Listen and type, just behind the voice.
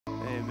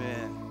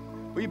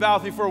Amen. Will you bow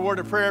with me for a word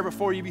of prayer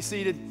before you be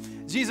seated?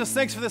 Jesus,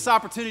 thanks for this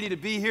opportunity to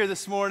be here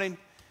this morning.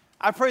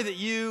 I pray that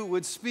you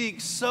would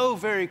speak so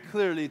very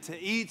clearly to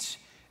each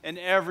and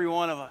every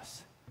one of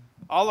us.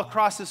 All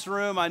across this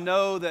room, I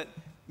know that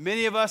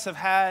many of us have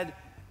had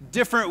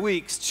different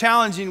weeks,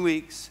 challenging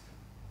weeks.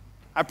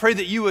 I pray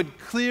that you would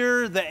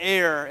clear the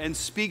air and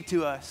speak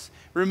to us.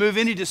 Remove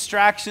any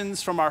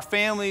distractions from our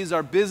families,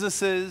 our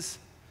businesses,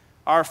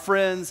 our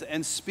friends,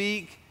 and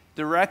speak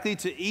directly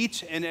to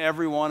each and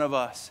every one of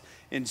us.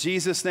 In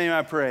Jesus' name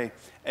I pray,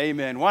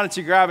 amen. Why don't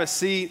you grab a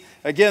seat?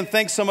 Again,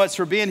 thanks so much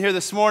for being here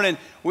this morning.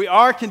 We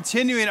are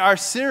continuing our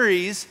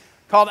series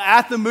called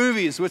At the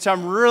Movies, which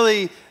I'm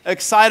really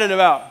excited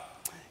about.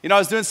 You know, I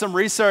was doing some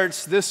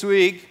research this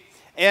week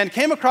and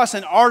came across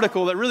an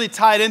article that really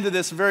tied into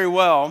this very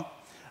well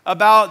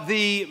about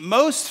the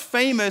most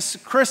famous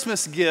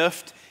Christmas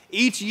gift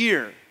each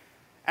year.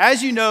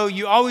 As you know,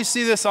 you always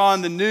see this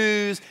on the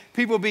news,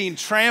 people being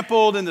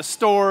trampled in the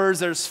stores,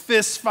 there's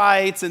fist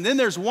fights, and then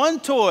there's one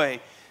toy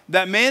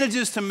that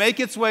manages to make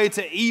its way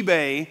to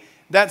eBay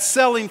that's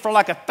selling for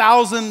like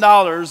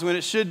 $1,000 when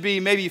it should be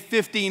maybe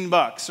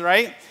 $15,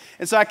 right?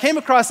 And so I came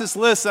across this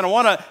list, and I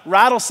want to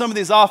rattle some of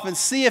these off and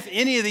see if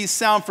any of these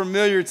sound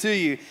familiar to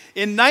you.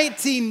 In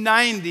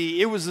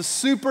 1990, it was the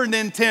Super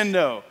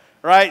Nintendo.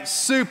 Right?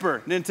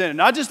 Super Nintendo.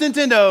 Not just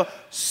Nintendo,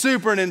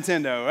 Super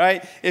Nintendo,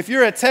 right? If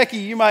you're a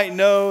techie, you might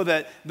know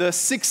that the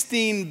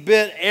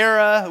 16-bit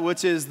era,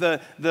 which is the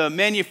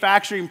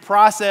manufacturing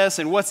process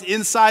and what's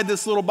inside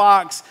this little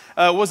box,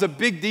 was a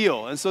big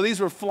deal. And so these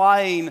were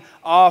flying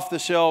off the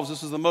shelves.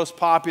 This was the most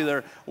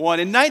popular one.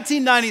 In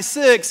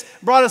 1996,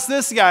 brought us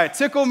this guy,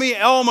 Tickle Me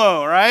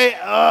Elmo, right?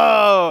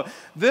 Oh,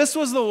 this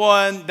was the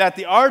one that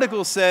the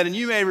article said, and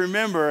you may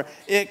remember,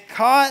 it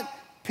caught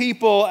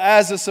people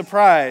as a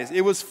surprise.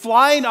 It was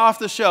flying off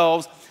the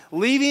shelves,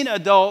 leaving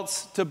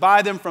adults to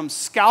buy them from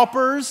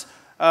scalpers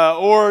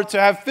or to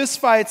have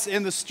fistfights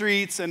in the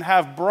streets and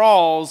have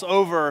brawls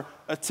over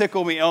a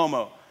Tickle Me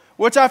Elmo,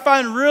 which I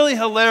find really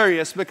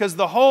hilarious because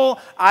the whole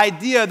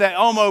idea that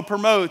Elmo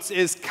promotes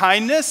is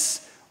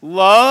kindness,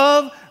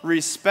 love,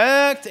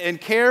 respect,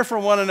 and care for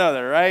one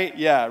another, right?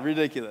 Yeah,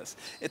 ridiculous.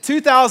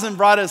 2000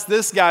 brought us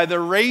this guy, the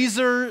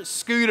Razor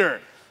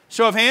Scooter.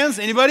 Show of hands,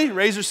 anybody?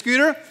 Razor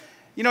Scooter?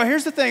 You know,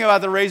 here's the thing about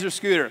the Razor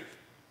Scooter.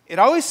 It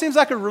always seems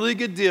like a really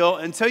good deal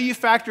until you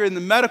factor in the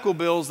medical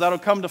bills that'll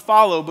come to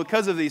follow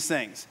because of these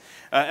things.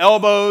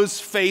 Elbows,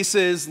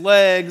 faces,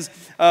 legs,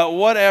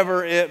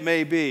 whatever it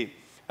may be.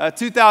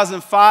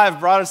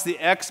 2005 brought us the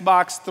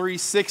Xbox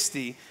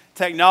 360.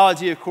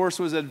 Technology, of course,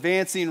 was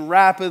advancing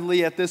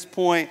rapidly at this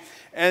point.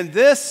 And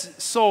this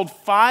sold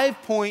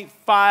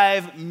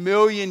 5.5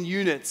 million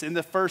units in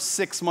the first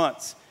 6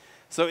 months.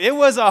 So it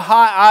was a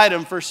hot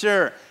item for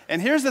sure.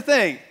 And here's the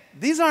thing.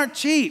 These aren't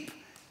cheap.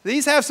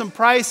 These have some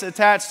price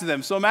attached to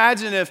them. So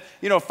imagine if,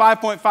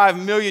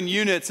 5.5 million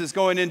units is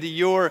going into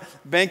your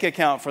bank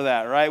account for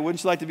that, right?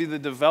 Wouldn't you like to be the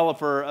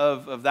developer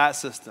of that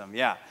system?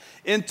 Yeah.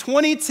 In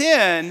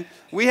 2010,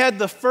 we had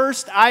the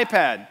first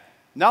iPad.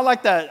 Not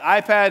like that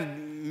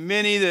iPad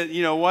mini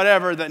that,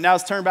 whatever, that now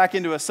is turned back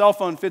into a cell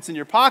phone, fits in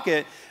your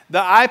pocket. The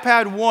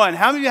iPad 1.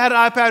 How many of you had an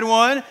iPad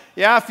 1?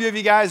 Yeah, a few of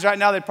you guys right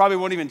now, they probably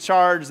won't even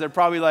charge. They're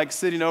probably like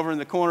sitting over in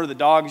the corner, the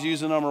dog's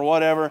using them or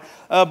whatever.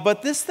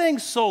 But this thing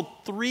sold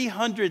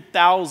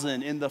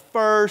 300,000 in the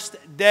first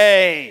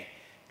day.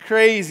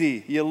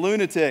 Crazy, you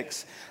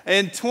lunatics.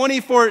 In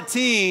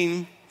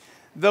 2014,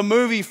 the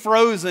movie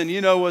Frozen,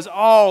 was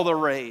all the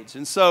rage.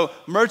 And so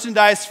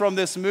merchandise from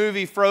this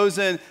movie,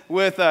 Frozen,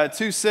 with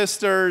two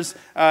sisters,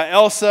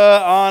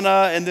 Elsa,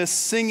 Anna, and this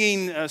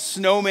singing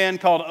snowman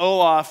called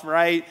Olaf,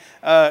 right,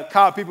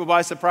 caught people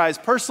by surprise.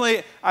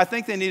 Personally, I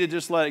think they need to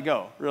just let it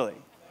go, really.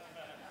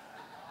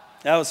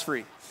 That was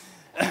free.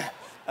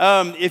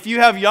 If you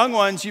have young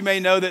ones, you may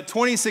know that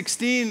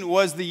 2016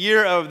 was the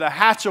year of the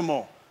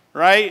Hatchimal,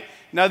 right?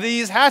 Now,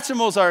 these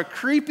Hatchimals are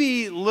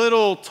creepy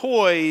little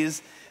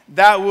toys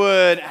that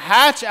would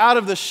hatch out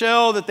of the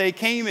shell that they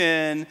came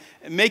in,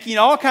 making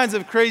all kinds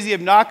of crazy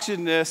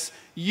obnoxiousness,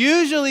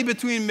 usually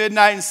between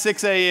midnight and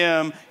 6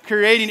 a.m.,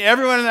 creating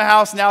everyone in the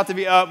house now to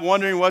be up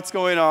wondering what's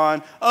going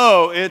on.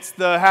 Oh, it's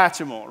the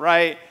Hatchimal,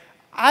 right?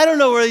 I don't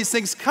know where these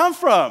things come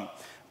from,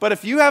 but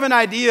if you have an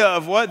idea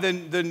of what the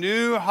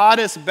new,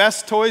 hottest,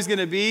 best toy is going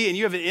to be, and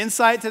you have an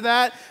insight to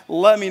that,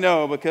 let me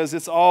know, because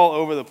it's all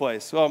over the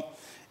place. Well,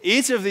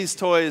 each of these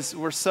toys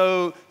were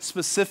so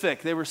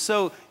specific. They were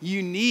so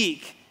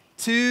unique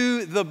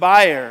to the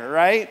buyer,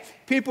 right?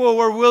 People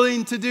were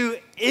willing to do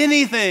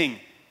anything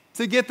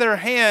to get their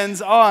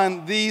hands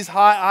on these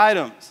hot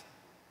items.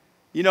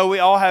 We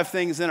all have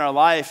things in our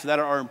life that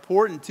are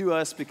important to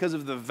us because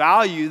of the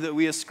value that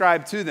we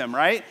ascribe to them,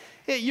 right?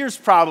 Yours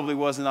probably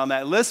wasn't on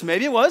that list.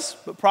 Maybe it was,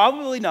 but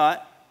probably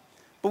not.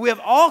 But we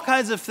have all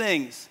kinds of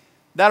things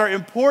that are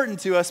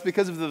important to us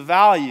because of the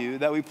value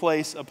that we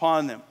place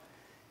upon them.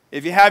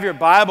 If you have your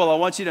Bible, I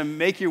want you to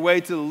make your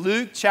way to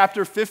Luke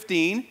chapter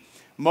 15.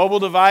 mobile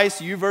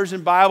device,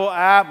 YouVersion Bible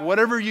app,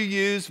 whatever you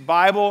use,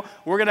 Bible,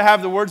 we're going to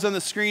have the words on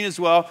the screen as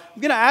well. I'm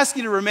going to ask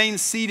you to remain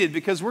seated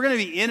because we're going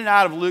to be in and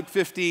out of Luke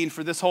 15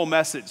 for this whole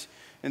message.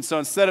 And so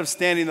instead of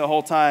standing the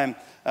whole time,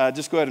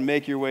 just go ahead and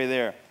make your way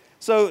there.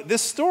 So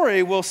this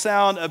story will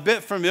sound a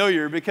bit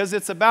familiar because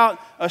it's about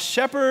a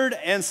shepherd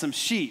and some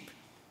sheep.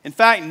 In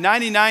fact,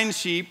 99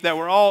 sheep that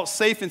were all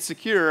safe and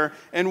secure,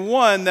 and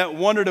one that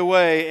wandered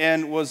away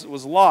and was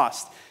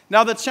lost.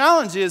 Now, the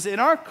challenge is, in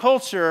our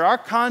culture, our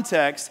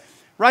context,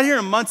 right here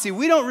in Muncie,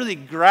 we don't really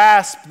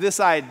grasp this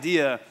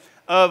idea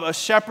of a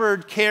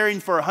shepherd caring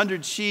for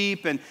 100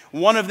 sheep and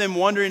one of them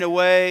wandering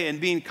away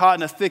and being caught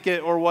in a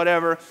thicket or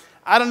whatever.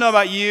 I don't know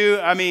about you.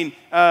 I mean,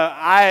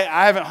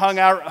 I haven't hung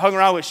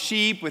around with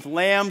sheep, with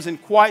lambs in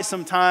quite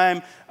some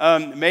time.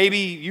 Maybe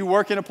you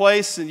work in a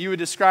place and you would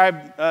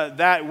describe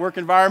that work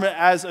environment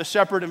as a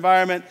shepherd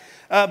environment.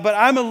 But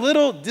I'm a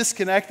little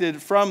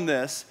disconnected from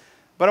this.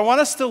 But I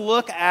want us to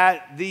look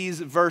at these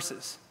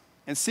verses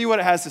and see what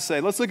it has to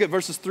say. Let's look at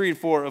verses 3 and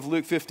 4 of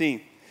Luke 15.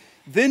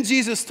 Then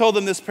Jesus told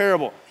them this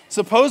parable.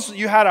 Suppose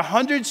you had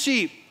 100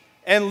 sheep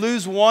and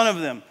lose one of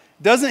them.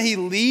 Doesn't he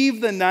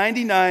leave the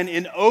 99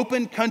 in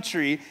open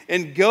country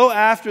and go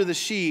after the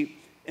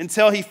sheep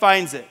until he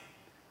finds it?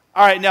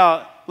 All right,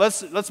 now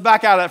let's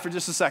back out of that for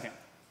just a second.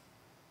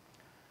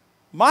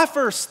 My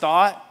first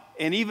thought,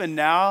 and even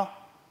now,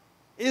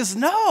 is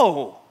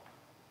no.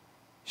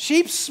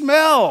 Sheep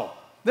smell.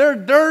 They're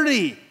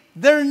dirty.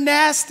 They're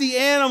nasty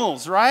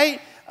animals, right?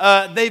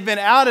 They've been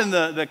out in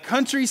the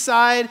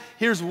countryside.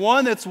 Here's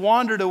one that's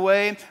wandered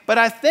away. But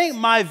I think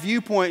my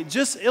viewpoint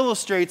just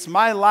illustrates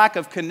my lack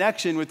of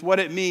connection with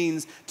what it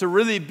means to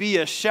really be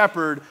a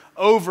shepherd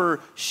over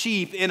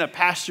sheep in a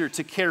pasture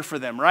to care for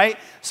them, right?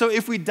 So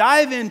if we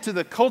dive into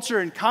the culture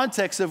and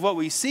context of what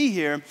we see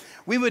here,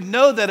 we would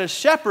know that a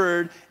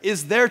shepherd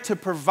is there to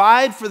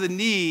provide for the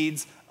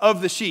needs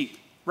of the sheep,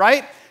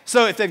 right?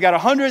 So if they've got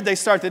 100, they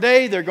start the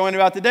day, they're going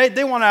about the day,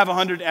 they want to have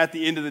 100 at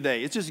the end of the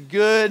day. It's just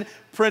good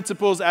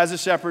principles as a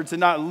shepherd to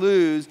not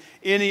lose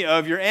any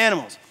of your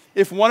animals.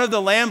 If one of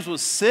the lambs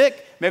was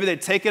sick, maybe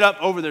they'd take it up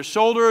over their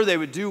shoulder, they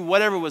would do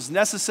whatever was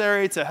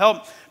necessary to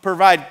help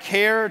provide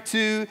care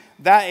to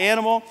that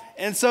animal.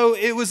 And so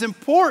it was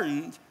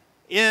important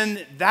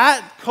in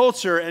that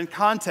culture and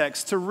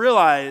context to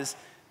realize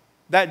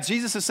that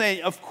Jesus is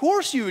saying, of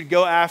course you would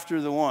go after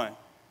the one.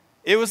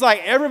 It was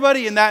like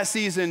everybody in that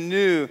season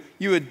knew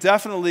you would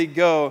definitely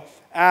go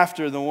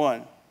after the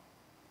one.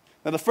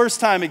 Now, the first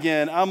time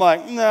again, I'm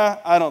like, nah,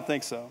 I don't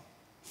think so.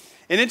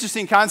 An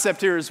interesting concept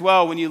here as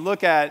well, when you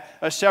look at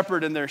a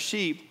shepherd and their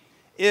sheep,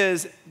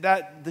 is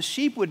that the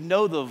sheep would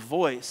know the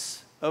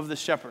voice of the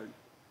shepherd.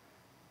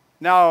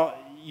 Now,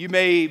 you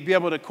may be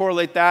able to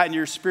correlate that in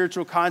your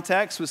spiritual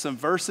context with some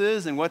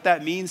verses and what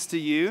that means to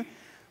you.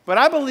 But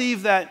I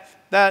believe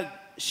that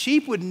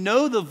sheep would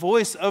know the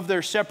voice of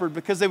their shepherd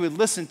because they would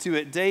listen to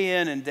it day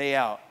in and day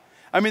out.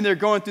 I mean, they're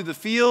going through the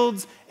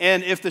fields,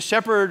 and if the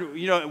shepherd,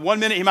 1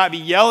 minute he might be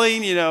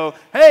yelling,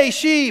 hey,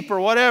 sheep,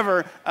 or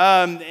whatever,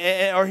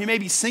 or he may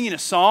be singing a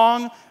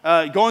song,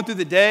 going through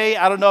the day.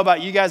 I don't know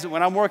about you guys, but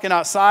when I'm working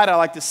outside, I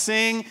like to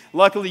sing.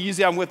 Luckily,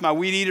 usually I'm with my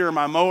weed eater or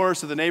my mower,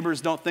 so the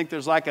neighbors don't think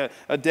there's like a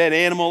dead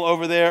animal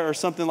over there or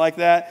something like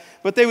that.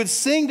 But they would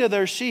sing to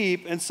their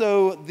sheep, and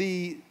so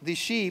the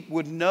sheep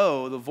would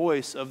know the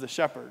voice of the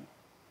shepherd.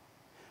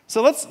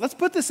 So let's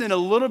put this in a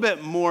little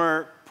bit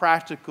more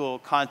practical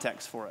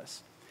context for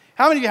us.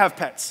 How many of you have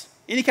pets?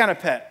 Any kind of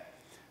pet?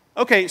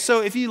 Okay,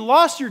 so if you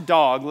lost your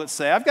dog, let's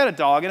say, I've got a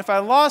dog, and if I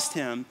lost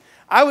him,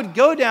 I would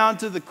go down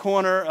to the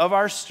corner of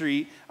our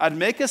street, I'd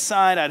make a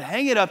sign, I'd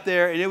hang it up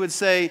there, and it would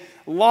say,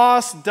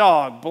 lost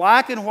dog,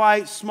 black and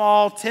white,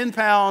 small, 10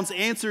 pounds,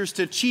 answers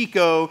to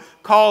Chico,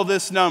 call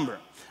this number.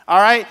 All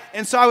right,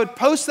 and so I would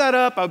post that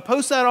up. I would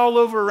post that all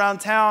over around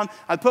town.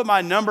 I'd put my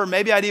number.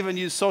 Maybe I'd even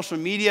use social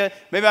media.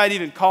 Maybe I'd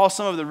even call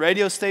some of the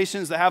radio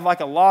stations that have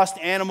like a lost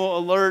animal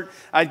alert.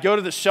 I'd go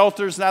to the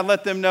shelters and I'd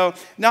let them know.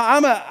 Now,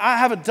 I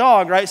have a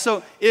dog, right?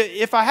 So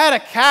if I had a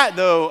cat,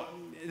 though,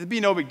 it'd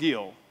be no big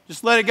deal.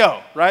 Just let it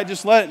go, right?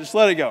 Just let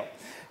it go.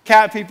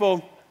 Cat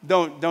people,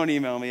 don't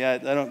email me. I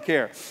don't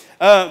care.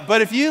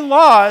 But if you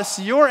lost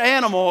your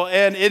animal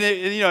and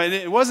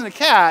it wasn't a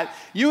cat,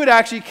 you would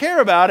actually care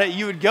about it.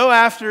 You would go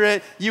after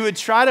it. You would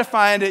try to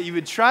find it. You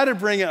would try to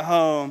bring it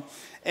home.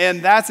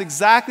 And that's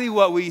exactly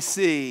what we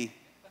see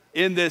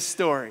in this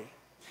story.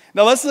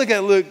 Now let's look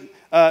at Luke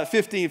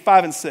 15,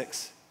 5 and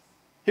 6.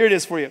 Here it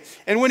is for you.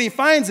 And when he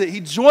finds it, he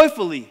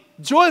joyfully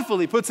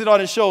puts it on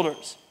his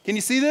shoulders. Can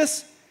you see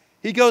this?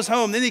 He goes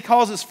home. Then he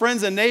calls his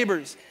friends and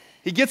neighbors.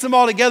 He gets them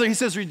all together. He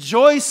says,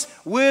 rejoice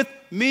with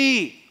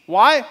me.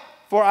 Why?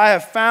 For I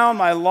have found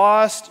my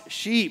lost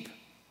sheep.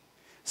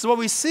 So what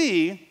we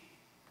see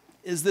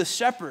is this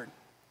shepherd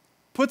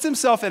puts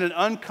himself in an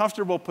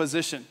uncomfortable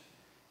position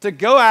to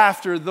go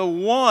after the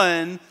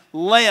one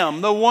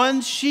lamb, the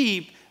one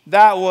sheep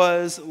that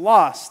was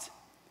lost.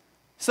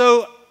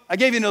 So I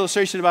gave you an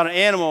illustration about an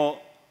animal.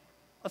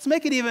 Let's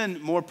make it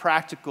even more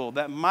practical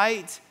that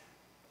might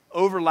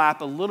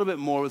overlap a little bit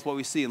more with what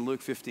we see in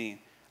Luke 15.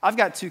 I've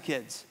got 2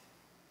 kids.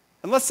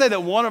 And let's say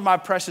that one of my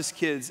precious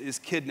kids is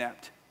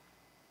kidnapped.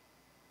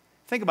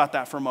 Think about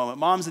that for a moment.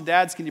 Moms and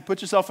dads, can you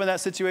put yourself in that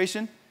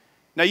situation?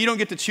 Now, you don't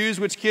get to choose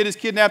which kid is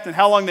kidnapped and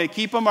how long they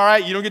keep them, all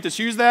right? You don't get to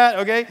choose that,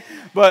 okay?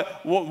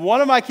 But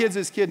one of my kids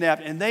is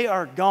kidnapped, and they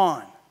are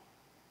gone.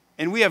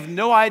 And we have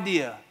no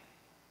idea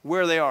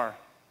where they are.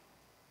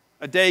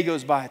 A day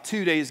goes by,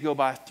 2 days go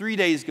by, 3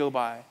 days go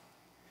by.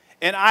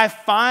 And I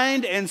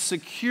find and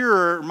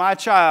secure my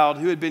child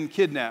who had been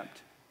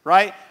kidnapped,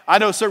 right? I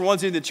know certain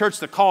ones in the church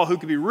to call who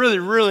could be really,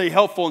 really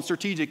helpful and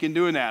strategic in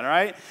doing that,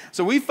 right?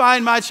 So we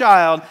find my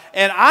child,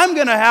 and I'm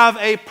going to have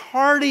a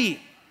party.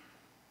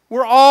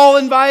 We're all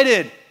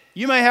invited.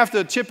 You may have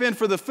to chip in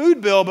for the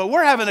food bill, but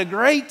we're having a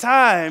great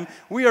time.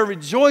 We are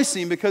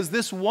rejoicing because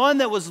this one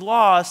that was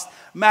lost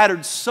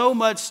mattered so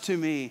much to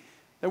me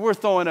that we're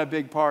throwing a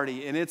big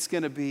party, and it's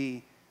going to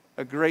be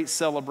a great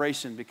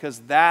celebration because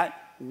that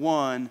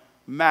one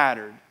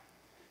mattered.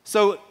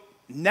 So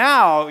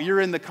now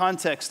you're in the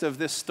context of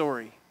this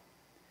story.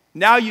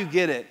 Now you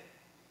get it.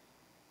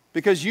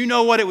 Because you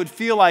know what it would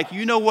feel like.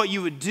 You know what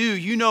you would do.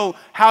 You know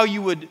how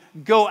you would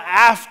go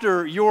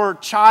after your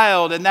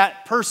child and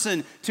that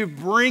person to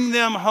bring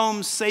them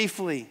home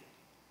safely.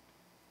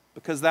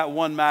 Because that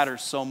one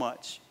matters so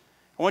much.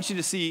 I want you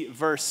to see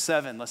verse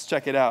 7. Let's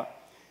check it out.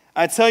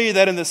 I tell you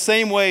that in the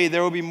same way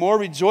there will be more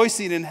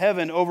rejoicing in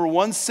heaven over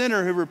one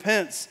sinner who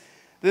repents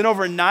than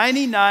over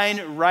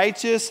 99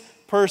 righteous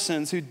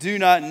persons who do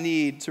not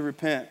need to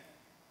repent.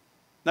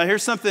 Now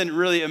here's something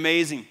really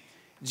amazing.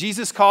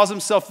 Jesus calls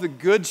himself the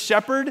Good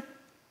Shepherd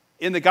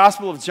in the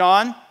Gospel of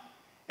John.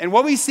 And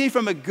what we see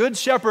from a good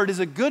shepherd is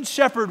a good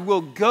shepherd will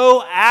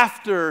go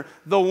after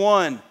the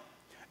one.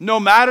 No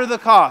matter the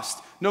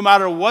cost, no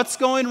matter what's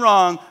going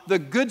wrong, the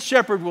good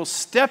shepherd will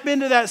step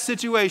into that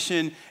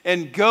situation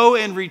and go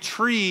and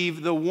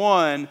retrieve the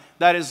one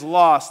that is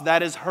lost,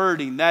 that is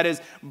hurting, that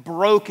is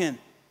broken.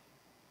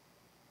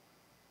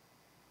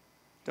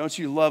 Don't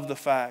you love the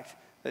fact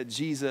that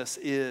Jesus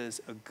is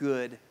a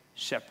good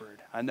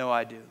shepherd? I know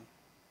I do.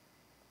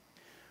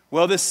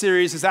 Well, this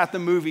series is at the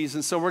movies,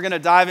 and so we're going to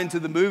dive into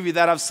the movie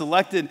that I've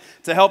selected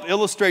to help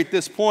illustrate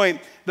this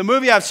point. The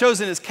movie I've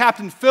chosen is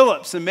Captain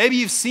Phillips, and maybe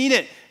you've seen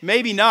it,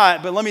 maybe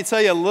not, but let me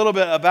tell you a little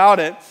bit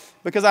about it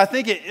because I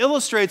think it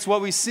illustrates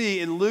what we see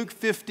in Luke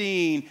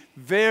 15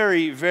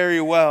 very, very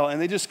well, and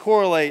they just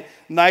correlate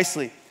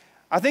nicely.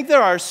 I think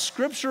there are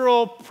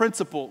scriptural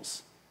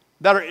principles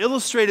that are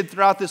illustrated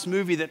throughout this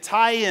movie that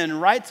tie in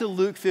right to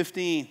Luke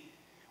 15,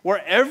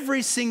 where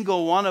every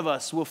single one of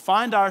us will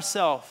find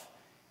ourselves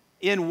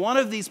in one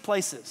of these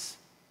places.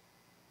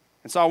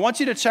 And so I want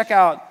you to check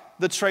out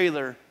the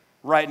trailer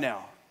right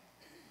now.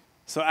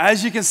 So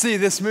as you can see,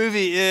 this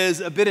movie is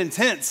a bit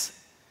intense,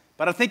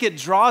 but I think it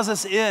draws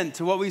us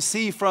into what we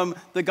see from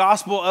the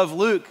Gospel of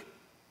Luke.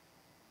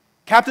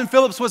 Captain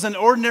Phillips was an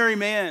ordinary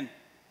man.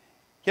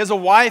 He has a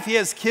wife, he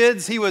has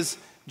kids. He was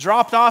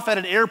dropped off at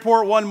an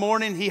airport one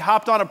morning. He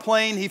hopped on a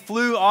plane. He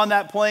flew on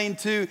that plane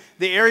to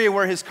the area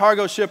where his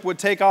cargo ship would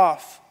take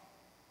off,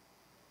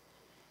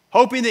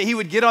 hoping that he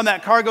would get on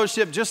that cargo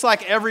ship just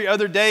like every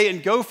other day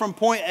and go from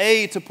point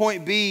A to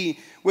point B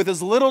with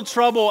as little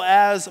trouble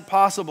as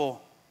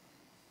possible.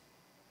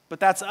 But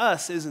that's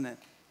us, isn't it?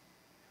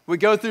 We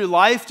go through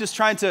life just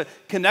trying to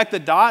connect the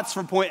dots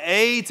from point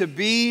A to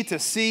B to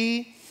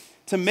C,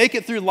 to make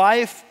it through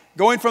life,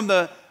 going from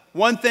the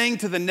one thing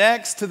to the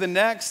next to the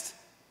next.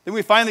 Then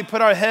we finally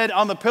put our head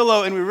on the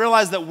pillow and we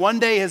realize that one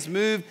day has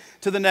moved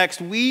to the next.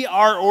 We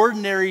are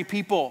ordinary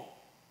people.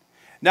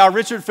 Now,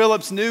 Richard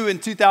Phillips knew in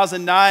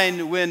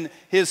 2009 when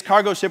his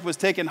cargo ship was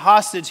taken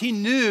hostage, he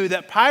knew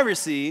that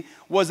piracy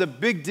was a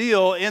big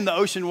deal in the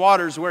ocean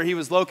waters where he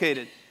was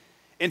located.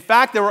 In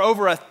fact, there were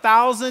over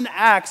 1,000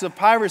 acts of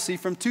piracy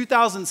from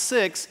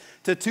 2006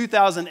 to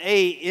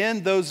 2008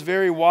 in those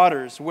very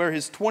waters where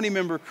his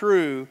 20-member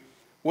crew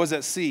was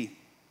at sea.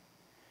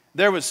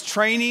 There was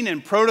training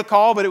and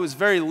protocol, but it was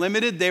very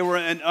limited. They were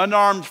an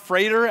unarmed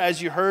freighter,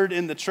 as you heard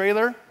in the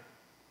trailer.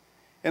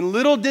 And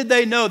little did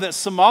they know that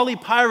Somali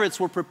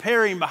pirates were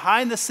preparing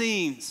behind the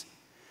scenes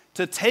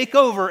to take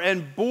over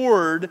and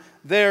board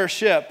their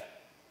ship.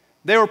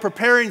 They were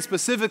preparing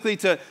specifically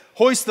to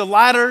hoist the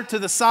ladder to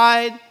the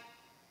side,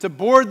 to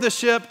board the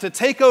ship, to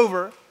take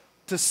over,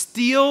 to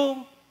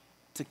steal,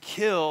 to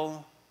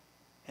kill,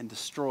 and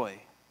destroy.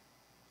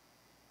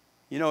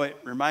 You know, it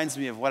reminds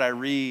me of what I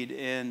read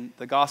in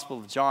the Gospel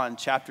of John,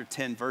 chapter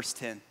 10, verse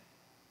 10.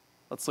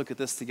 Let's look at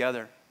this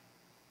together.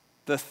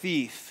 The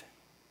thief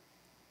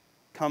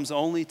comes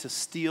only to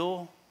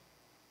steal,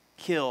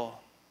 kill,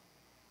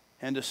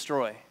 and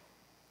destroy.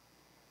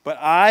 But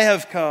I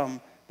have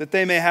come that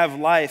they may have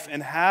life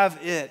and have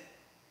it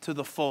to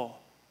the full.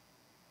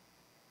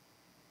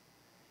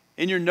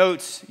 In your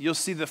notes, you'll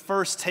see the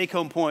first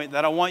take-home point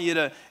that I want you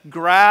to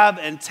grab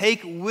and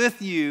take with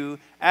you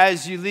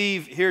as you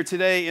leave here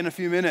today in a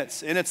few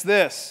minutes. And it's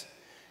this: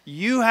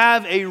 you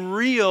have a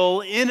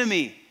real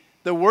enemy.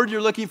 The word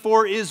you're looking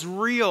for is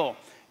real.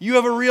 You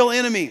have a real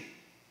enemy.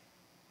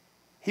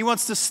 He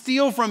wants to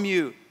steal from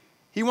you.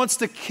 He wants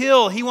to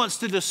kill. He wants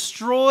to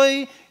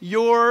destroy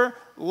your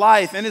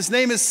life. And his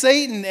name is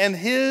Satan, and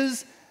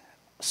his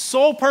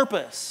sole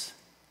purpose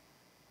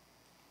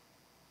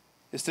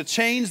is to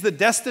change the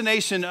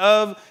destination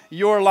of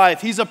your life.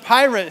 He's a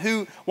pirate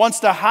who wants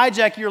to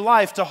hijack your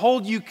life, to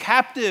hold you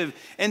captive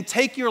and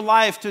take your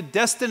life to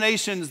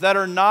destinations that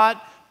are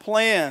not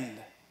planned.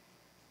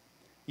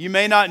 You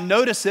may not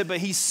notice it, but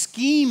he's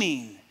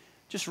scheming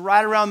just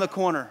right around the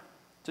corner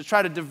to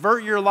try to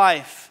divert your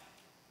life,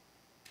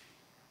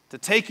 to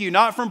take you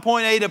not from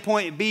point A to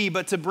point B,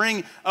 but to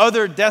bring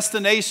other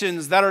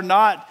destinations that are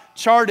not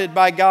charted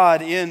by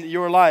God in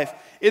your life.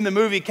 In the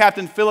movie,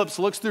 Captain Phillips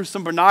looks through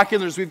some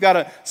binoculars. We've got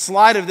a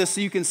slide of this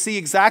so you can see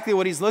exactly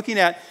what he's looking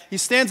at. He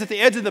stands at the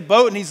edge of the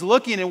boat and he's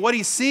looking, and what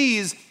he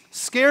sees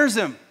scares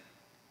him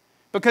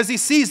because he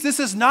sees this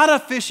is not a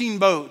fishing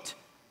boat.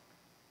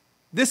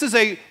 This is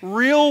a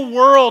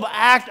real-world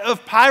act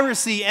of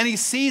piracy, and he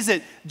sees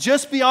it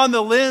just beyond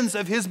the lens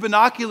of his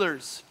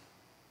binoculars.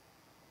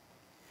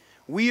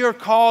 We are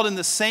called in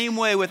the same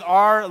way with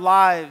our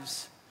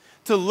lives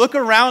to look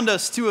around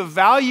us, to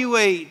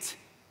evaluate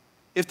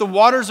if the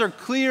waters are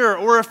clear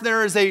or if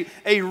there is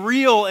a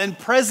real and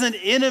present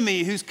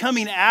enemy who's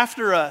coming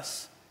after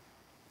us.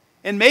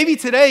 And maybe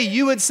today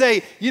you would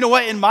say, you know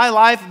what, in my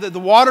life, the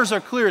waters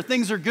are clear,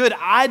 things are good.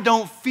 I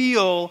don't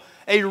feel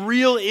a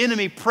real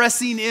enemy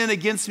pressing in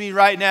against me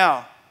right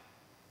now.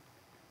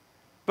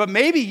 But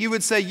maybe you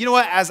would say, you know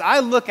what, as I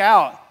look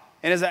out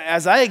and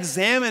as I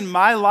examine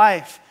my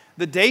life,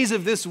 the days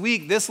of this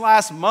week, this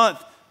last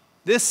month,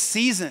 this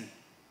season,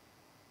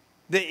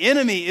 the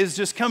enemy is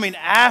just coming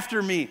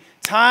after me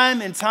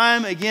time and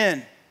time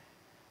again.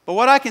 But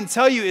what I can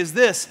tell you is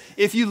this: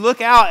 if you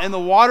look out and the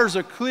waters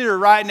are clear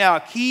right now,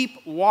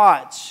 keep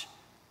watch,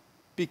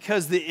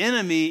 because the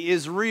enemy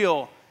is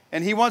real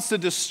and he wants to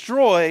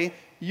destroy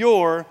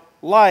your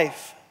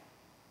life.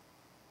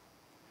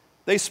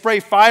 They spray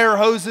fire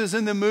hoses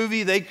in the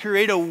movie. They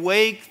create a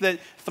wake that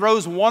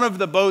throws one of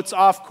the boats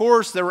off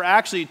course. There were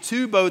actually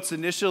 2 boats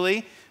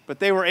initially, but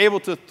they were able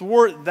to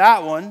thwart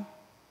that one.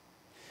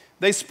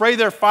 They spray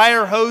their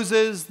fire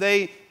hoses.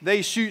 They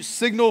shoot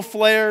signal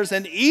flares.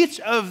 And each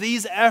of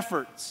these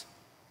efforts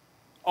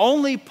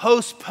only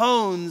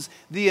postpones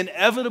the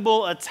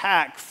inevitable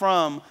attack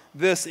from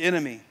this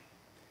enemy.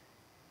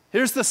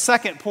 Here's the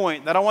second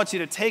point that I want you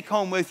to take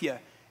home with you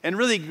and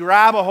really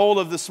grab a hold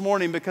of this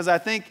morning, because I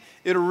think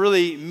it'll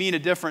really mean a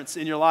difference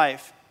in your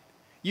life.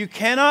 You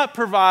cannot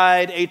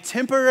provide a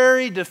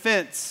temporary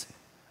defense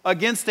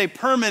against a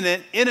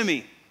permanent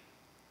enemy.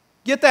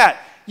 Get that?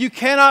 You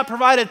cannot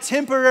provide a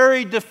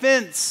temporary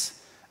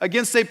defense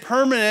against a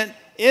permanent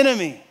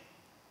enemy.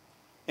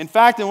 In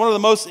fact, in one of the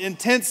most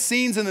intense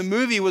scenes in the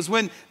movie was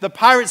when the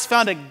pirates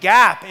found a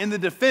gap in the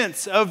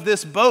defense of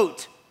this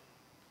boat.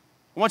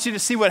 I want you to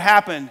see what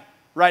happened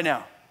right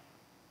now.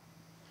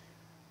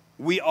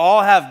 We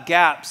all have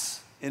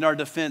gaps in our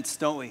defense,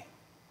 don't we?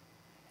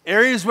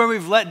 Areas where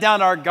we've let down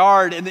our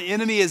guard and the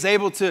enemy is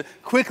able to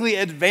quickly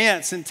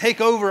advance and take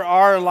over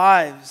our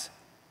lives.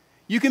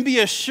 You can be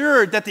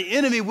assured that the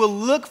enemy will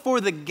look for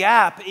the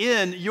gap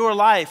in your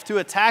life to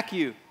attack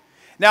you.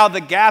 Now,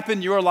 the gap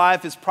in your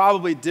life is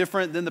probably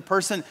different than the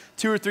person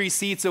 2 or 3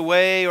 seats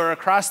away or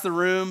across the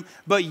room,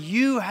 but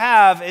you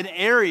have an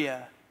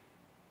area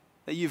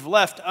that you've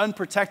left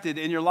unprotected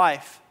in your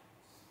life.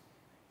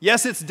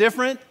 Yes, it's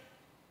different,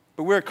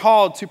 but we're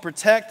called to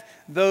protect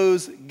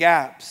those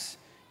gaps.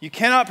 You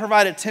cannot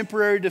provide a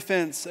temporary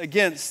defense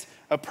against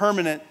a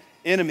permanent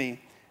enemy.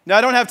 Now,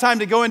 I don't have time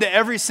to go into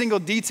every single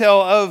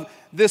detail of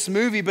this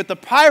movie, but the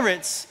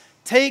pirates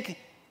take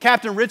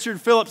Captain Richard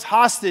Phillips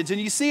hostage,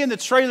 and you see in the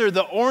trailer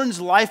the orange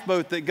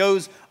lifeboat that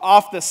goes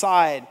off the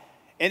side.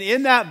 And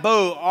in that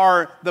boat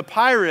are the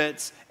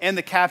pirates and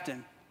the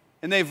captain.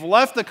 And they've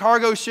left the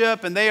cargo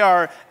ship and they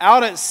are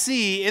out at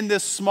sea in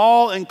this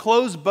small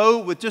enclosed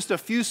boat with just a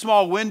few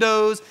small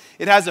windows.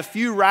 It has a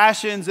few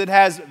rations. It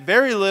has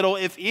very little,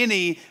 if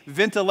any,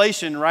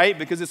 ventilation, right?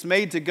 Because it's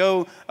made to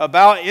go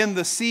about in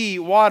the sea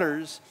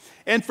waters.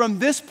 And from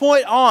this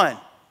point on,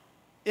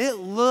 it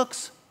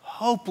looks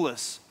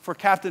hopeless for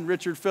Captain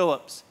Richard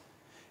Phillips.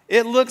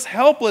 It looks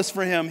helpless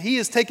for him. He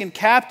is taken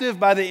captive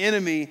by the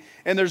enemy,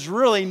 and there's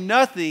really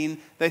nothing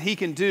that he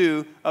can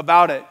do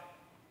about it.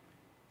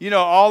 You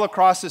know, all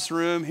across this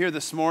room here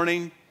this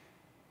morning,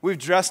 we've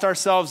dressed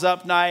ourselves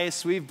up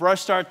nice, we've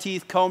brushed our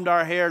teeth, combed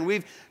our hair, and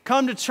we've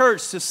come to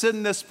church to sit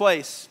in this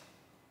place.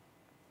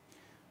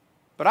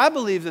 But I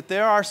believe that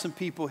there are some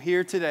people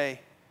here today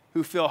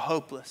who feel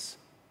hopeless,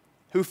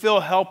 who feel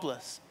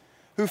helpless,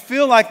 who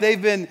feel like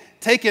they've been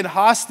taken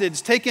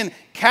hostage, taken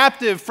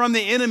captive from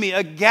the enemy.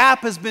 A gap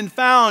has been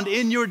found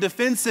in your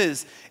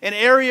defenses, an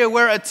area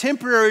where a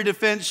temporary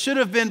defense should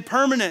have been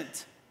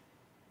permanent.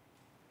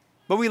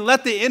 But we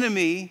let the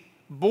enemy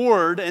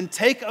board and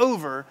take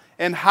over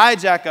and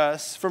hijack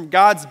us from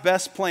God's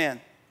best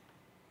plan.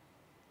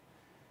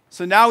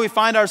 So now we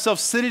find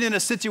ourselves sitting in a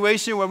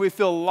situation where we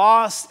feel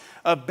lost,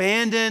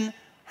 abandoned,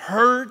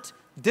 hurt,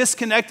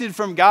 disconnected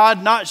from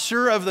God, not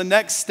sure of the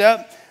next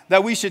step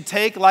that we should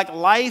take, like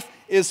life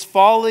is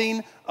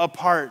falling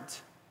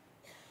apart.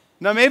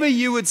 Now, maybe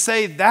you would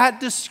say,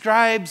 that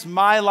describes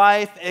my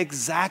life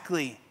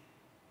exactly.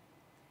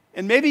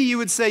 And maybe you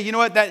would say, you know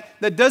what,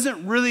 that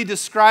doesn't really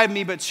describe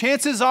me, but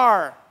chances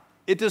are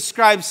it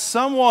describes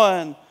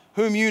someone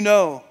whom you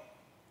know.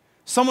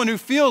 Someone who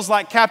feels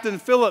like Captain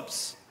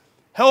Phillips,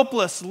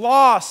 helpless,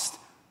 lost,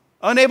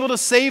 unable to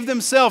save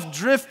themselves,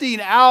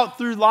 drifting out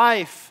through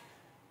life,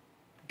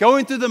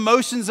 going through the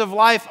motions of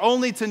life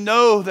only to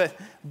know that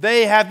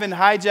they have been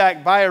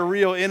hijacked by a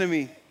real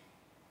enemy.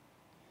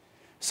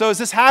 So as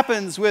this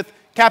happens with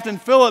Captain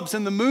Phillips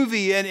in the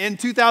movie and in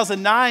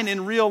 2009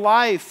 in real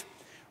life,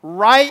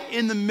 right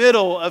in the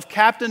middle of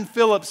Captain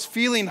Phillips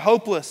feeling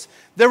hopeless,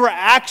 there were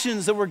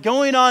actions that were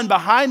going on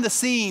behind the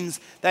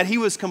scenes that he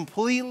was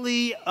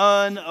completely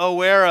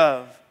unaware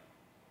of.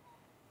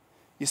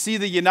 You see,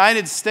 the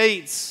United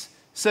States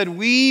said,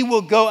 we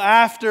will go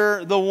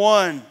after the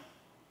one.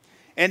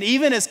 And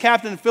even as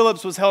Captain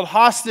Phillips was held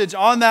hostage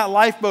on that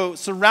lifeboat,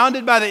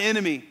 surrounded by the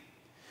enemy,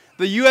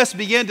 the U.S.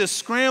 began to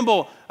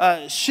scramble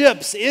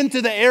ships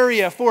into the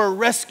area for a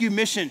rescue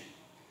mission.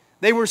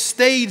 They were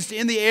staged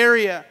in the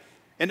area,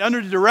 and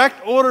under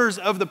direct orders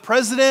of the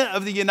President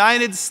of the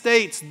United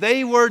States,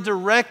 they were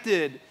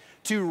directed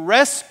to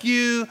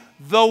rescue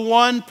the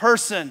one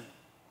person.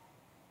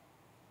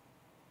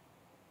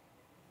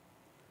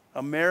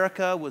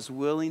 America was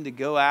willing to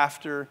go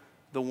after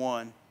the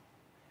one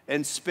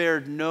and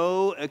spared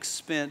no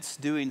expense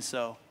doing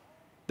so.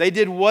 They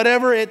did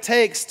whatever it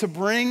takes to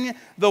bring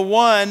the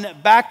one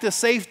back to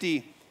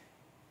safety.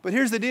 But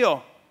here's the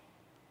deal.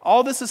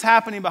 All this is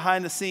happening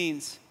behind the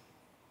scenes.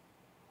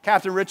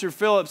 Captain Richard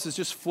Phillips is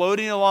just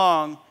floating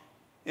along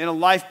in a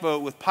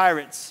lifeboat with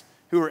pirates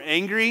who are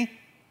angry,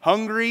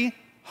 hungry,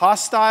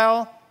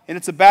 hostile, and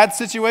it's a bad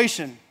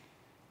situation.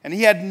 And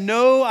he had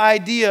no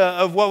idea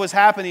of what was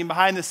happening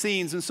behind the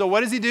scenes. And so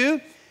what does he do?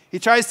 He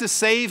tries to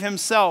save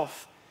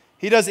himself.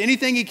 He does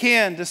anything he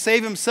can to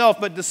save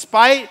himself, but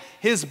despite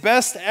his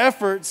best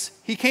efforts,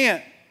 he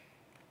can't.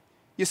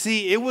 You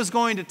see, it was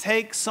going to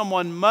take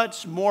someone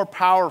much more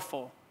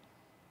powerful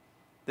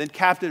than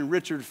Captain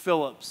Richard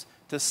Phillips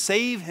to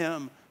save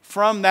him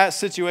from that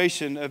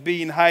situation of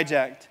being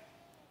hijacked.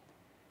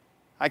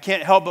 I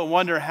can't help but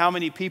wonder how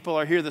many people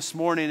are here this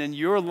morning and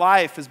your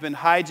life has been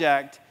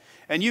hijacked,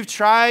 and you've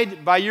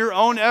tried by your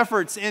own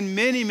efforts in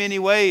many, many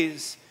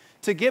ways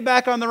to get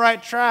back on the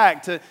right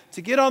track,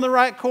 to get on the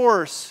right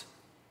course,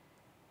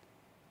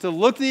 to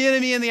look the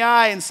enemy in the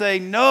eye and say,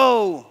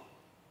 no,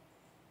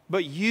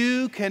 but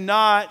you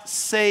cannot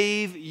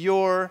save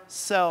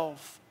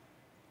yourself.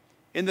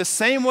 In the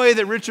same way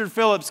that Richard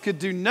Phillips could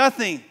do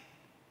nothing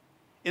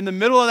in the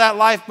middle of that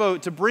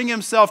lifeboat to bring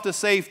himself to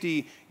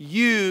safety,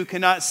 you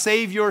cannot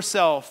save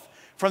yourself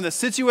from the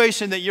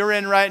situation that you're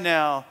in right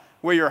now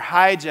where you're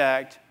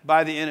hijacked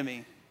by the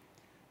enemy.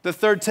 The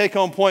third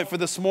take-home point for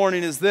this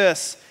morning is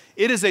this.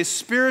 It is a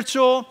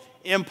spiritual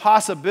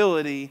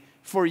impossibility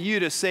for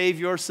you to save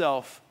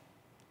yourself.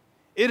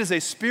 It is a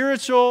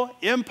spiritual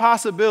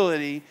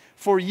impossibility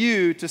for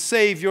you to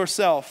save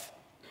yourself.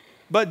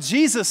 But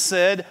Jesus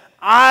said,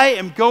 I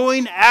am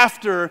going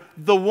after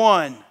the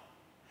one.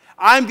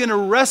 I'm going to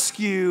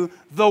rescue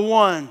the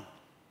one.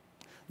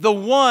 The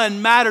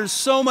one matters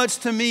so much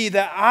to me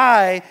that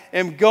I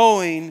am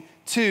going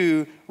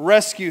to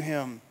rescue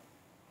him.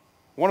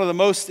 One of the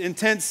most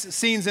intense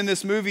scenes in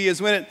this movie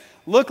is when it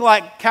looked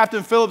like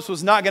Captain Phillips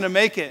was not going to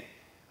make it.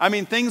 I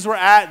mean, things were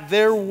at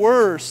their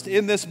worst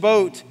in this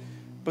boat.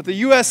 But the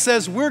U.S.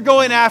 says, we're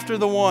going after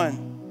the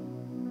one.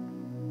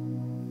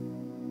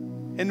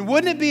 And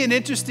wouldn't it be an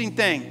interesting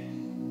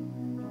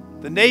thing?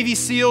 The Navy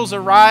SEALs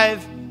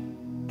arrive.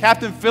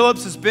 Captain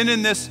Phillips has been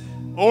in this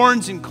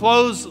orange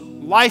enclosed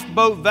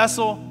lifeboat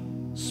vessel,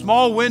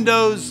 small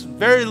windows,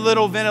 very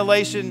little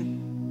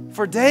ventilation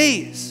for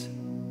days.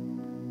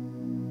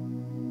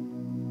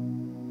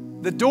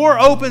 The door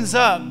opens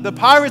up. The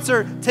pirates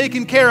are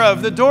taken care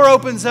of. The door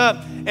opens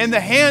up, and the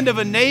hand of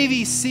a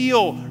Navy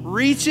SEAL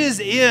reaches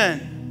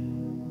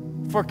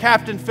in for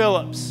Captain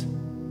Phillips.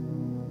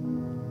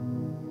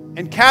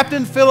 And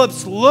Captain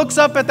Phillips looks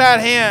up at that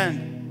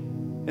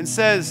hand and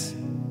says,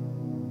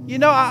 you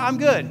know, I'm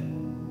good.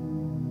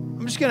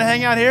 I'm just going to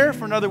hang out here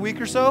for another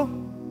week or so.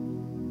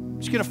 I'm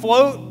just going to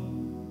float.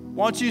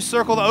 Why don't you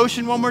circle the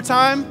ocean one more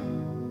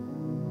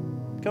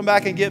time? Come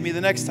back and get me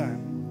the next time.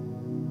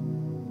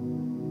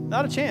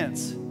 Not a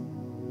chance.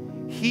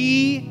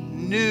 He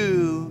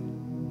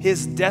knew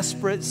his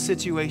desperate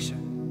situation.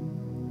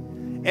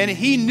 And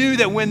he knew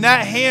that when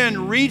that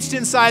hand reached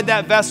inside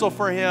that vessel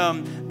for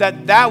him,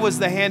 that was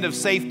the hand of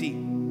safety.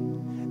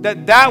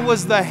 That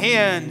was the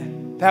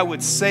hand that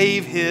would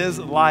save his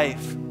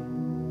life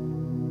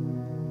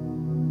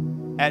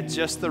at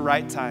just the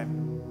right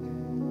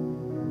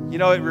time. You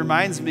know, it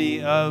reminds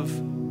me of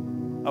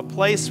a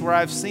place where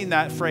I've seen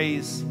that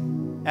phrase,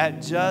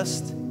 at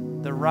just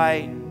the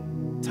right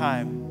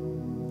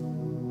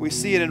time. We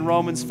see it in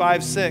Romans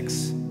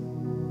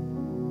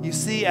 5:6. You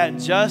see, at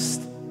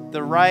just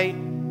the right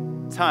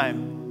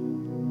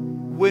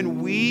time,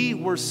 when we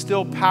were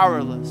still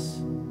powerless,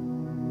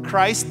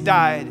 Christ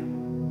died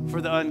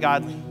for the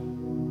ungodly.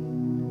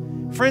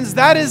 Friends,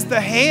 that is the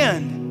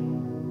hand.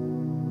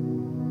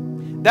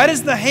 That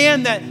is the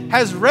hand that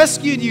has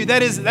rescued you,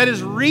 that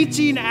is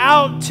reaching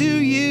out to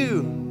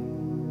you.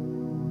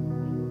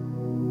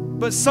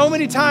 But so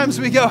many times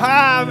we go,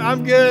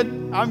 I'm good.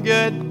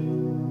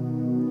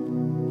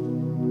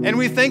 And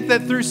we think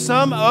that through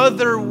some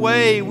other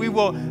way we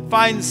will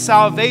find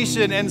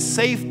salvation and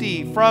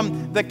safety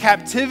from the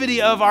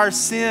captivity of our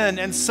sin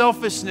and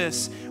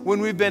selfishness when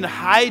we've been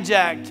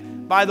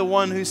hijacked by the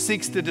one who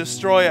seeks to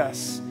destroy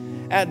us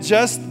at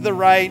just the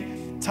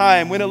right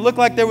time. When it looked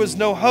like there was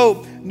no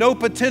hope, no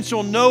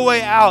potential, no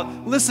way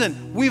out.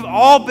 Listen, we've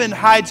all been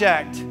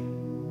hijacked.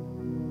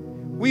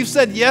 We've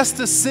said yes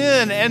to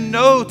sin and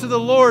no to the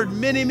Lord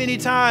many, many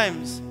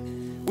times.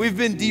 We've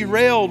been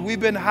derailed. We've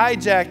been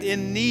hijacked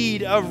in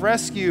need of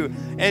rescue.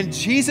 And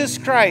Jesus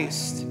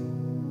Christ,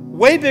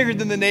 way bigger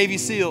than the Navy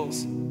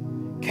SEALs,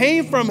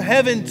 came from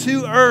heaven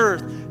to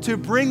earth to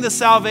bring the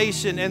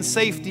salvation and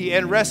safety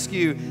and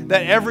rescue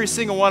that every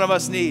single one of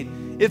us need.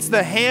 It's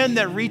the hand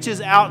that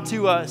reaches out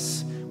to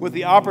us with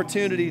the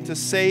opportunity to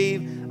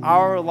save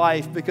our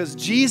life, because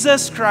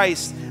Jesus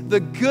Christ, the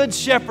Good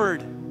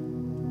Shepherd,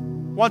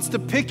 wants to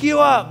pick you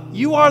up.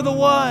 You are the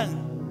one.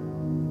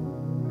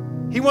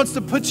 He wants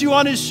to put you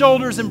on his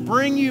shoulders and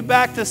bring you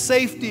back to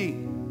safety,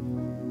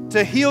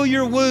 to heal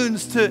your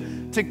wounds,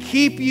 to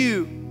keep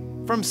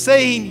you from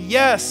saying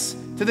yes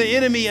to the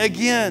enemy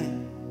again.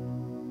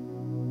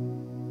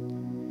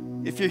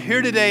 If you're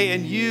here today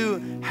and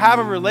you have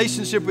a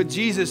relationship with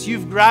Jesus,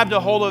 you've grabbed a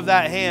hold of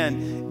that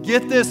hand.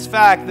 Get this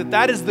fact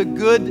that is the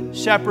Good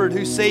Shepherd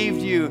who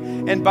saved you.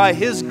 And by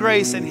his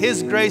grace and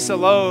his grace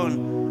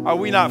alone are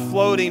we not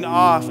floating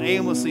off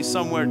aimlessly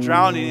somewhere,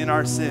 drowning in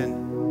our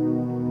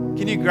sin.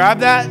 Can you grab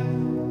that?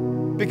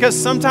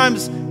 Because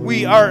sometimes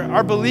we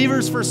are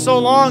believers for so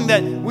long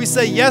that we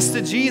say yes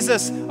to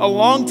Jesus a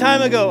long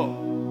time ago.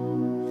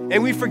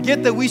 And we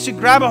forget that we should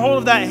grab a hold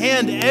of that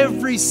hand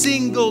every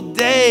single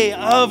day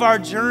of our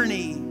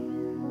journey.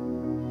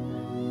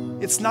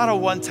 It's not a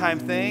one-time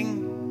thing.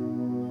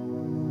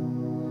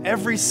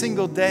 Every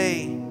single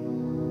day.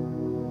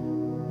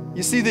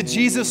 You see, the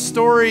Jesus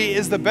story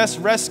is the best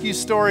rescue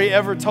story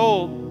ever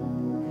told.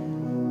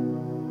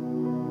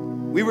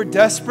 We were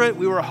desperate,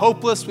 we were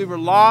hopeless, we were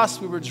lost,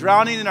 we were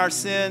drowning in our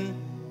sin.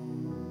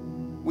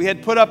 We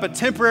had put up a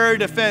temporary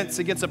defense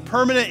against a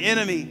permanent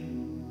enemy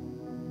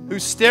who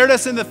stared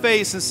us in the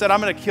face and said,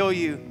 I'm going to kill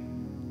you.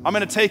 I'm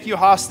going to take you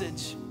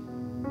hostage.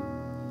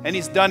 And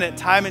he's done it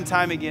time and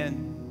time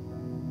again.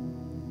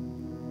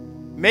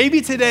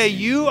 Maybe today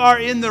you are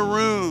in the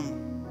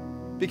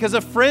room because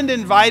a friend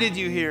invited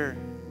you here.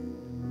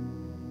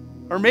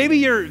 Or maybe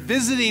you're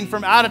visiting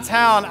from out of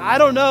town. I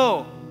don't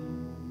know.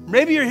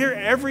 Maybe you're here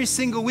every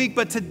single week,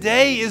 but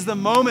today is the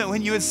moment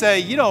when you would say,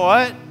 you know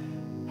what?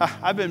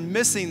 I've been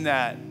missing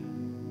that.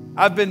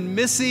 I've been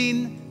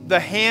missing the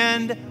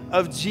hand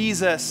of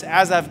Jesus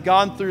as I've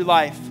gone through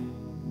life.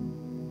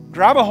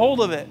 Grab a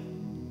hold of it.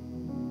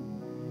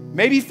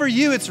 Maybe for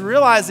you, it's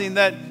realizing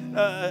that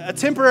a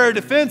temporary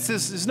defense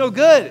is no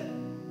good.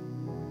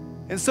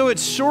 And so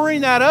it's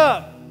shoring that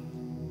up.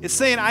 It's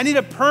saying, I need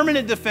a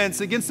permanent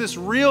defense against this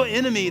real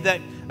enemy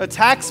that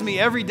attacks me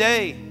every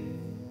day.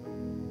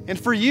 And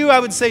for you, I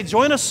would say,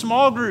 join a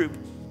small group.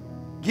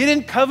 Get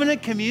in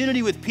covenant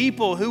community with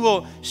people who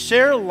will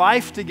share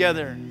life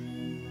together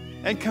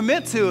and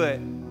commit to it.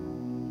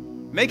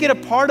 Make it a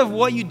part of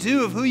what you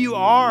do, of who you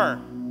are.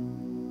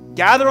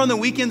 Gather on the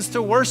weekends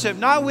to worship,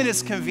 not when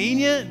it's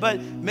convenient, but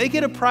make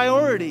it a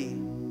priority.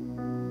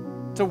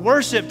 To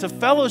worship, to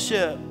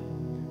fellowship,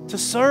 to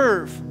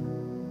serve.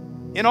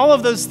 In all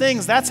of those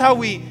things, that's how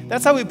we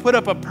put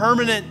up a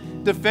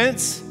permanent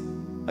defense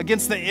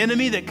against the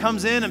enemy that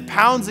comes in and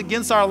pounds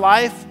against our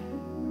life.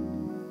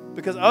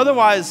 Because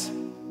otherwise,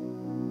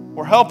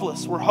 we're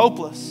helpless, we're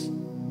hopeless.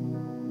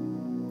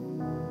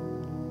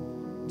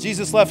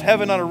 Jesus left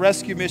heaven on a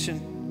rescue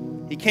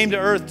mission. He came to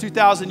earth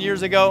 2,000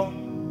 years ago.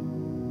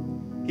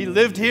 He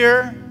lived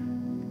here.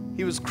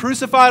 He was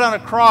crucified on a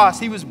cross.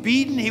 He was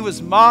beaten. He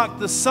was mocked.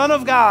 The Son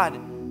of God,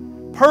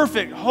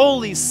 perfect,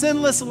 holy,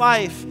 sinless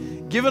life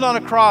given on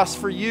a cross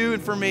for you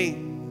and for me.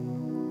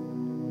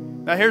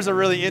 Now, here's a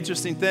really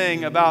interesting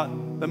thing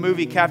about the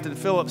movie Captain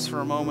Phillips for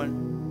a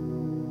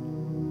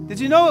moment. Did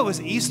you know it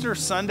was Easter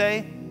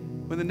Sunday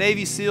when the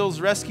Navy SEALs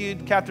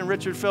rescued Captain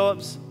Richard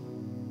Phillips?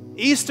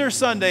 Easter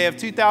Sunday of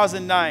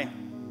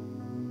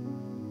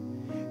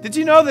 2009. Did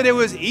you know that it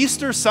was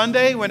Easter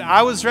Sunday when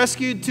I was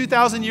rescued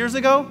 2,000 years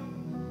ago?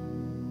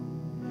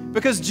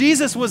 Because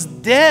Jesus was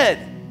dead,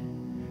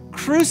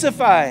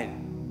 crucified,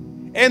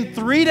 and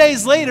 3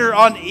 days later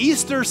on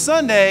Easter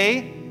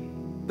Sunday,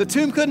 the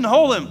tomb couldn't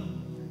hold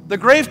him. The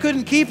grave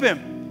couldn't keep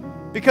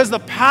him because the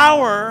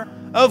power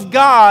of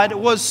God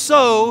was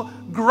so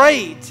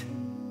great.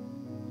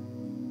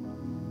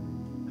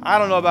 I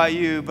don't know about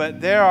you,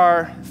 but there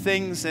are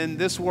things in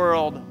this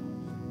world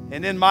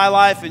and in my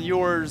life and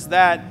yours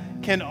that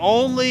can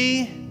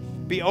only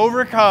be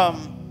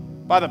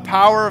overcome by the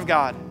power of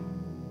God.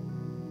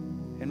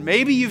 And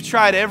maybe you've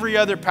tried every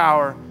other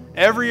power,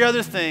 every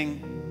other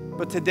thing,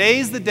 But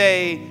today's the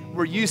day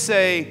where you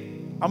say,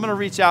 I'm going to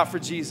reach out for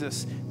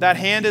Jesus. That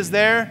hand is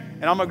there,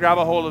 and I'm going to grab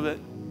a hold of it.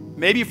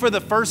 Maybe for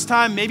the first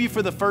time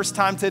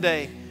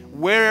today,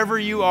 wherever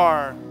you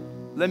are,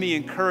 let me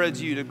encourage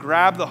you to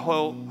grab the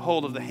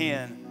hold of the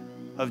hand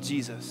of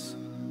Jesus.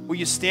 Will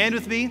you stand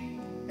with me?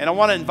 And I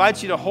want to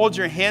invite you to hold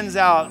your hands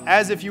out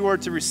as if you were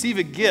to receive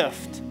a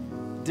gift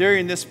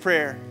during this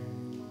prayer.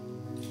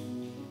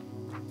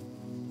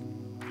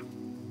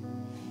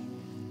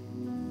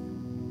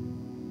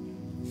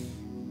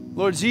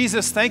 Lord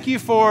Jesus, thank you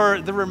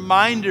for the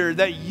reminder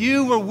that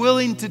you were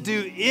willing to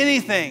do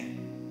anything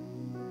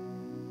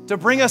to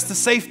bring us to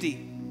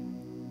safety.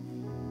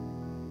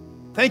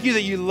 Thank you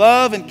that you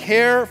love and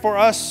care for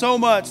us so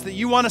much that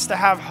you want us to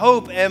have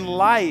hope and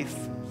life.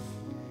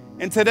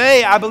 And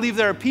today, I believe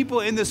there are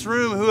people in this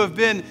room who have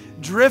been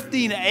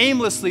drifting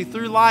aimlessly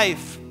through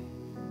life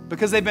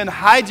because they've been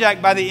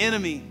hijacked by the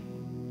enemy.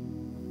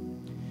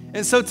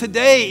 And so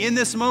today, in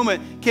this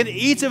moment, can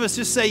each of us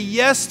just say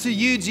yes to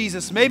you,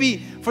 Jesus? Maybe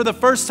for the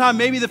first time,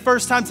 maybe the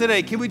first time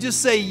today, can we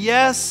just say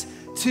yes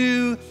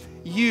to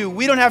you?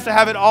 We don't have to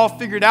have it all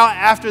figured out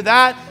after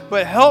that,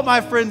 but help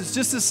my friends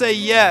just to say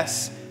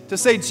yes. To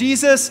say,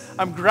 Jesus,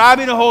 I'm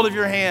grabbing a hold of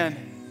your hand.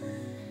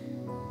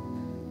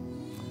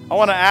 I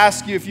want to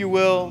ask you, if you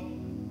will,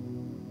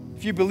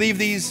 if you believe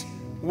these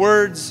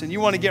words and you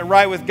want to get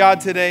right with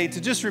God today,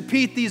 to just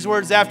repeat these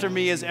words after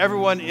me as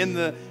everyone in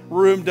the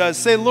room does.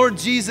 Say, Lord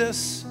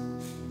Jesus,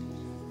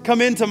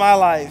 come into my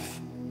life.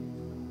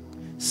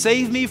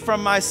 Save me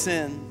from my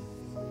sin.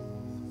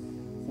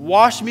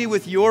 Wash me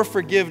with your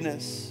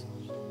forgiveness.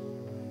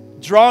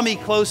 Draw me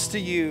close to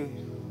you.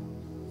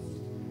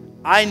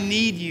 I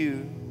need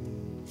you.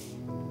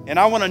 And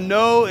I want to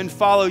know and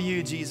follow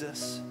you,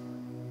 Jesus.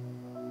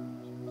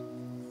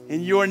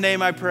 In your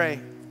name I pray.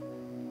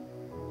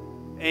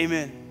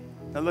 Amen.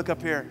 Now look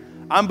up here.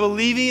 I'm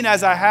believing,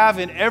 as I have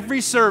in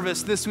every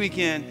service this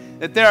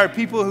weekend, that there are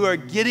people who are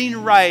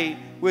getting right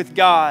with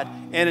God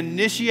and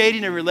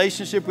initiating a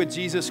relationship with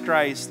Jesus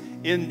Christ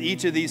in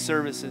each of these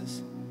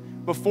services.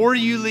 Before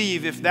you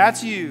leave, if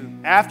that's you,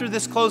 after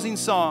this closing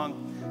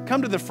song,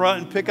 come to the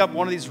front and pick up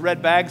one of these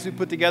red bags we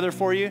put together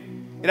for you.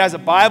 It has a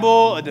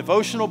Bible, a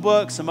devotional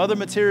book, some other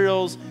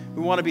materials.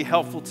 We want to be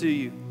helpful to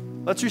you.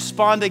 Let's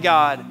respond to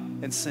God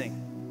and sing.